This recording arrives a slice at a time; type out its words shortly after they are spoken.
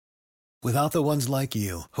Without the ones like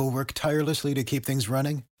you, who work tirelessly to keep things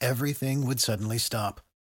running, everything would suddenly stop.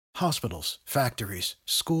 Hospitals, factories,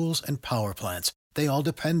 schools, and power plants, they all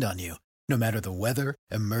depend on you. No matter the weather,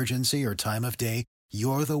 emergency, or time of day,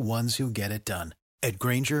 you're the ones who get it done. At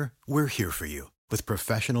Grainger, we're here for you with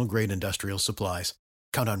professional-grade industrial supplies.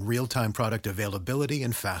 Count on real-time product availability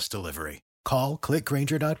and fast delivery. Call,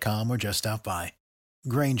 clickgrainger.com, or just stop by.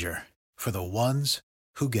 Grainger, for the ones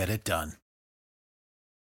who get it done.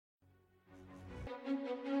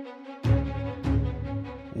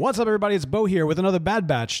 What's up, everybody? It's Bo here with another Bad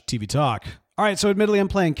Batch TV Talk. All right, so admittedly, I'm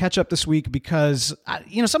playing catch-up this week because,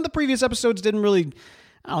 some of the previous episodes didn't really,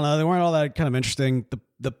 they weren't all that kind of interesting.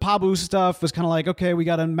 The Pabu stuff was kind of like, okay, we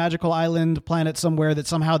got a magical island planet somewhere that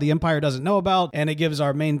somehow the Empire doesn't know about, and it gives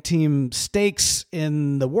our main team stakes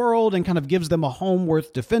in the world and kind of gives them a home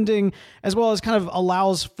worth defending, as well as kind of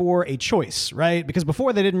allows for a choice, right? Because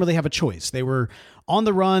before they didn't really have a choice. They were on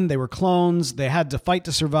the run, they were clones, they had to fight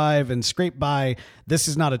to survive and scrape by. This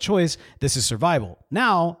is not a choice, this is survival.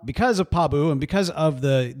 Now, because of Pabu and because of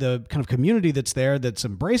the kind of community that's there that's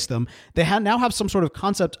embraced them, they now have some sort of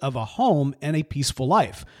concept of a home and a peaceful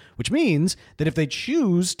life, which means that if they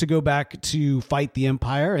choose to go back to fight the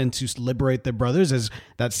Empire and to liberate their brothers, as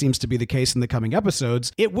that seems to be the case in the coming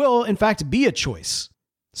episodes, it will, in fact, be a choice.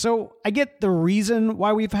 So I get the reason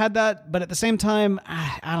why we've had that, but at the same time,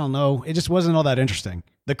 I don't know. It just wasn't all that interesting.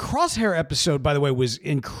 The Crosshair episode, by the way, was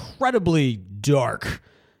incredibly dark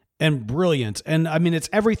and brilliant. And I mean, it's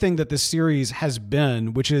everything that this series has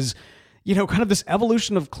been, which is, kind of this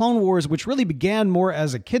evolution of Clone Wars, which really began more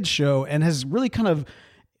as a kid's show and has really kind of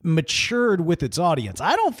matured with its audience.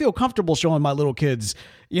 I don't feel comfortable showing my little kids,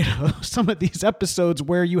 some of these episodes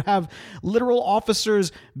where you have literal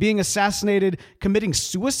officers being assassinated, committing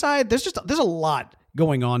suicide. There's a lot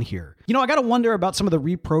going on here. I got to wonder about some of the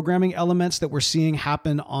reprogramming elements that we're seeing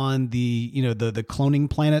happen on the cloning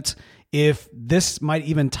planet, if this might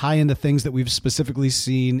even tie into things that we've specifically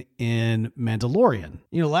seen in Mandalorian.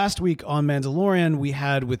 Last week on Mandalorian, we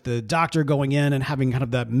had with the doctor going in and having kind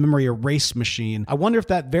of that memory erase machine. I wonder if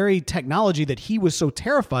that very technology that he was so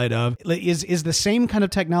terrified of is the same kind of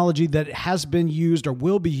technology that has been used or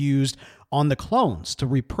will be used on the clones to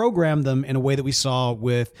reprogram them in a way that we saw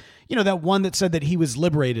with, that one that said that he was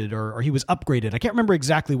liberated or he was upgraded. I can't remember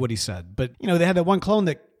exactly what he said, but, they had that one clone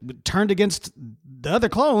that turned against the other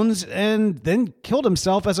clones and then killed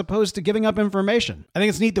himself as opposed to giving up information. I think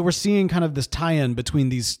it's neat that we're seeing kind of this tie-in between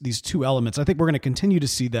these two elements. I think we're going to continue to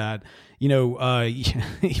see that,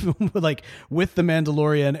 even with The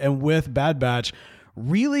Mandalorian and with Bad Batch,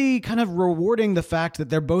 really kind of rewarding the fact that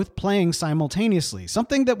they're both playing simultaneously,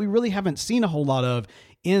 something that we really haven't seen a whole lot of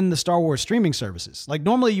in the Star Wars streaming services. Like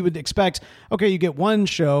normally you would expect, okay, you get one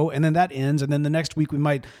show and then that ends, and then the next week we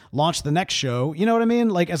might launch the next show. You know what I mean?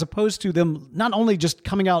 Like as opposed to them not only just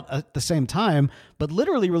coming out at the same time, but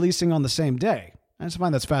literally releasing on the same day. I just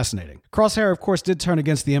find that's fascinating. Crosshair, of course, did turn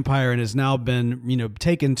against the Empire and has now been,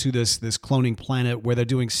 taken to this cloning planet where they're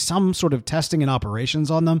doing some sort of testing and operations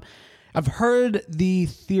on them. I've heard the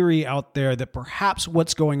theory out there that perhaps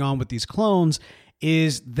what's going on with these clones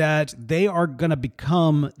is that they are going to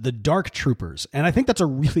become the Dark Troopers. And I think that's a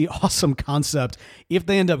really awesome concept if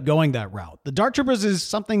they end up going that route. The Dark Troopers is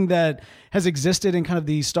something that has existed in kind of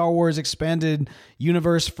the Star Wars expanded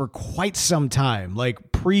universe for quite some time,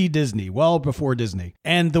 like pre-Disney, well before Disney.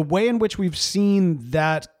 And the way in which we've seen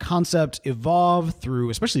that concept evolve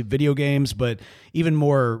through, especially video games, but even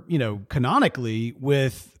more, canonically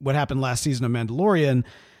with what happened last season of Mandalorian,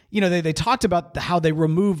 they talked about how they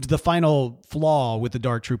removed the final flaw with the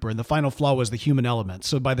Dark Trooper, and the final flaw was the human element.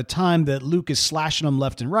 So by the time that Luke is slashing them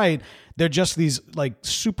left and right, they're just these like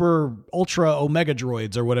super ultra omega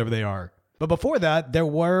droids or whatever they are. But before that, there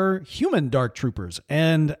were human Dark Troopers.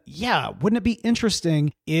 And yeah, wouldn't it be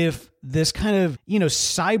interesting if this kind of,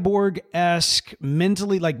 cyborg-esque,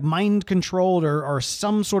 mentally like mind-controlled or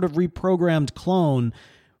some sort of reprogrammed clone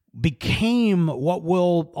became what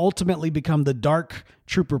will ultimately become the Dark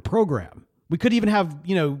Trooper program? We could even have,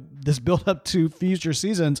 this build up to future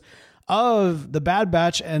seasons of the Bad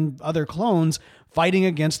Batch and other clones fighting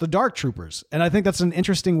against the Dark Troopers. And I think that's an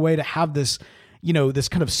interesting way to have this, this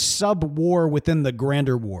kind of sub-war within the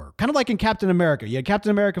grander war. Kind of like in Captain America. You had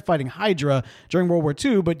Captain America fighting Hydra during World War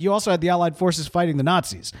II, but you also had the Allied forces fighting the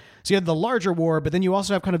Nazis. So you had the larger war, but then you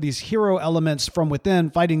also have kind of these hero elements from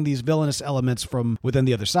within fighting these villainous elements from within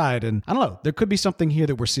the other side. And I don't know, there could be something here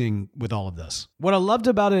that we're seeing with all of this. What I loved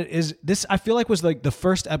about it is this, I feel like, was like the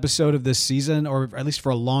first episode of this season, or at least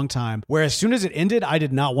for a long time, where as soon as it ended, I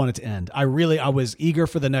did not want it to end. I was eager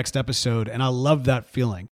for the next episode, and I loved that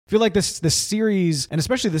feeling. feel like this series, and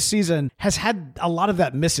especially this season, has had a lot of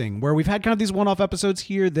that missing, where we've had kind of these one-off episodes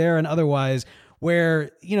here, there, and otherwise,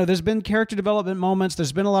 where, there's been character development moments,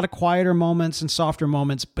 there's been a lot of quieter moments and softer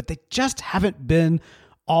moments, but they just haven't been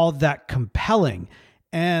all that compelling.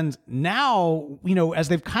 And now, as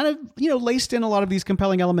they've kind of, laced in a lot of these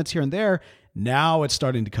compelling elements here and there, now it's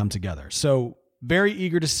starting to come together. So very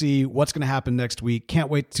eager to see what's going to happen next week. Can't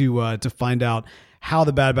wait to find out how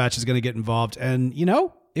the Bad Batch is going to get involved. And,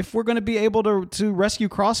 if we're going to be able to rescue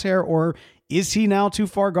Crosshair, or is he now too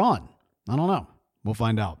far gone? I don't know. We'll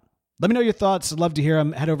find out. Let me know your thoughts. I'd love to hear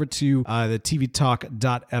them. Head over to the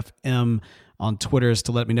tvtalk.fm on Twitters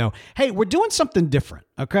to let me know. Hey, we're doing something different,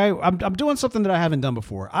 okay? I'm doing something that I haven't done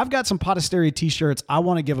before. I've got some Podastery t-shirts. I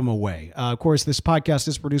want to give them away. Of course, this podcast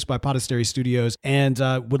is produced by Podastery Studios, and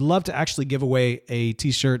would love to actually give away a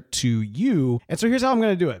t-shirt to you. And so here's how I'm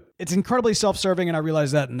going to do it. It's incredibly self-serving, and I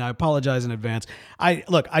realize that, and I apologize in advance. I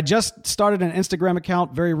just started an Instagram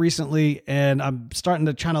account very recently, and I'm starting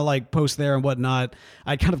to try to post there and whatnot.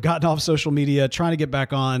 I kind of gotten off social media, trying to get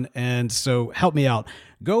back on, and so help me out.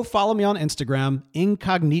 Go follow me on Instagram,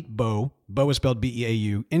 Incognitbo. Bo is spelled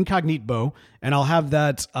B-E-A-U, Incognitbo, and I'll have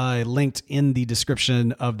that linked in the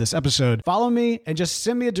description of this episode. Follow me and just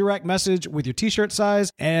send me a direct message with your t-shirt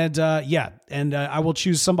size, and I will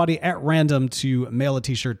choose somebody at random to mail a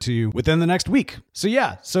t-shirt to within the next week. So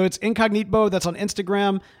it's Incognitbo. That's on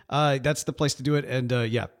Instagram. That's the place to do it, and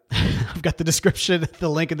I've got the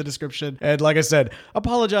link in the description. And like I said,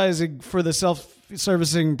 apologizing for the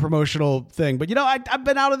self-servicing promotional thing. But, I've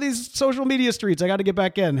been out of these social media streets. I got to get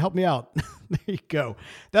back in. Help me out. There you go.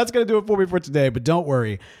 That's going to do it for me for today. But don't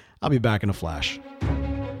worry, I'll be back in a flash.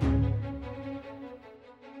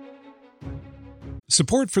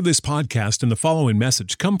 Support for this podcast and the following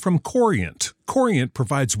message come from Corient. Corient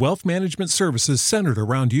provides wealth management services centered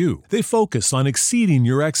around you. They focus on exceeding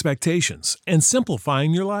your expectations and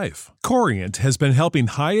simplifying your life. Corient has been helping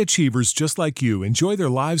high achievers just like you enjoy their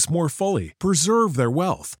lives more fully, preserve their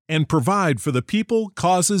wealth, and provide for the people,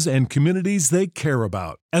 causes, and communities they care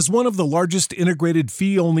about. As one of the largest integrated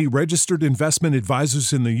fee-only registered investment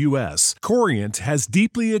advisors in the U.S., Corient has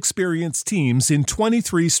deeply experienced teams in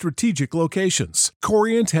 23 strategic locations.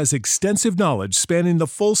 Corient has extensive knowledge spanning the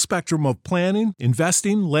full spectrum of planning,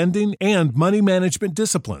 investing, lending, and money management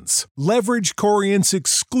disciplines. Leverage Corient's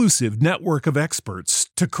exclusive network of experts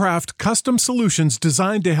to craft custom solutions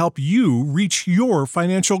designed to help you reach your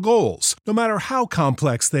financial goals, no matter how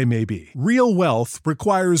complex they may be. Real wealth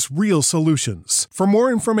requires real solutions. For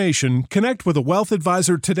more information, connect with a wealth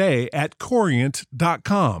advisor today at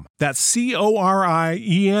Corient.com. That's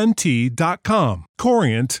Corient.com.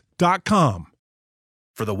 Corient.com.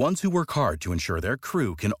 For the ones who work hard to ensure their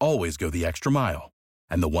crew can always go the extra mile,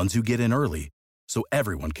 and the ones who get in early so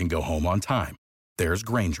everyone can go home on time, there's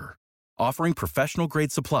Grainger, offering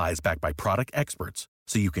professional-grade supplies backed by product experts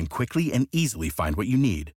so you can quickly and easily find what you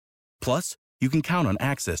need. Plus, you can count on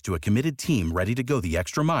access to a committed team ready to go the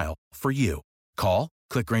extra mile for you. Call,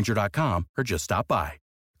 click Grainger.com, or just stop by.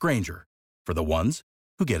 Grainger, for the ones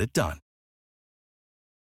who get it done.